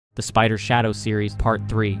The Spider Shadow series, Part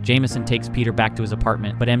 3. Jameson takes Peter back to his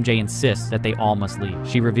apartment, but MJ insists that they all must leave.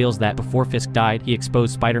 She reveals that before Fisk died, he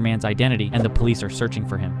exposed Spider-Man's identity and the police are searching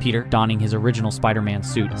for him. Peter, donning his original Spider-Man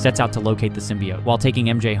suit, sets out to locate the symbiote. While taking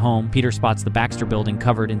MJ home, Peter spots the Baxter Building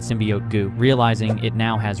covered in symbiote goo, realizing it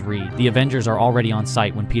now has Reed. The Avengers are already on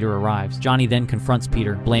site when Peter arrives. Johnny then confronts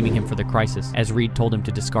Peter, blaming him for the crisis, as Reed told him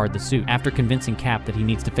to discard the suit. After convincing Cap that he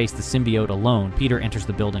needs to face the symbiote alone, Peter enters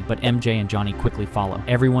the building, but MJ and Johnny quickly follow.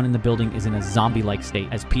 Everyone in the building is in a zombie-like state.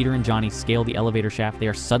 As Peter and Johnny scale the elevator shaft, they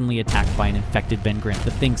are suddenly attacked by an infected Ben Grimm. The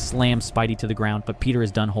thing slams Spidey to the ground, but Peter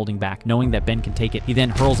is done holding back. Knowing that Ben can take it, he then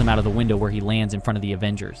hurls him out of the window where he lands in front of the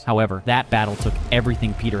Avengers. However, that battle took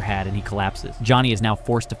everything Peter had and he collapses. Johnny is now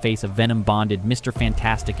forced to face a Venom-bonded Mr.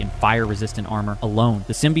 Fantastic in fire-resistant armor alone.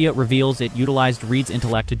 The symbiote reveals it utilized Reed's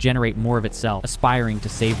intellect to generate more of itself, aspiring to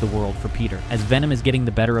save the world for Peter. As Venom is getting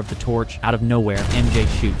the better of the torch, out of nowhere, MJ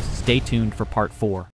shoots. Stay tuned for Part 4.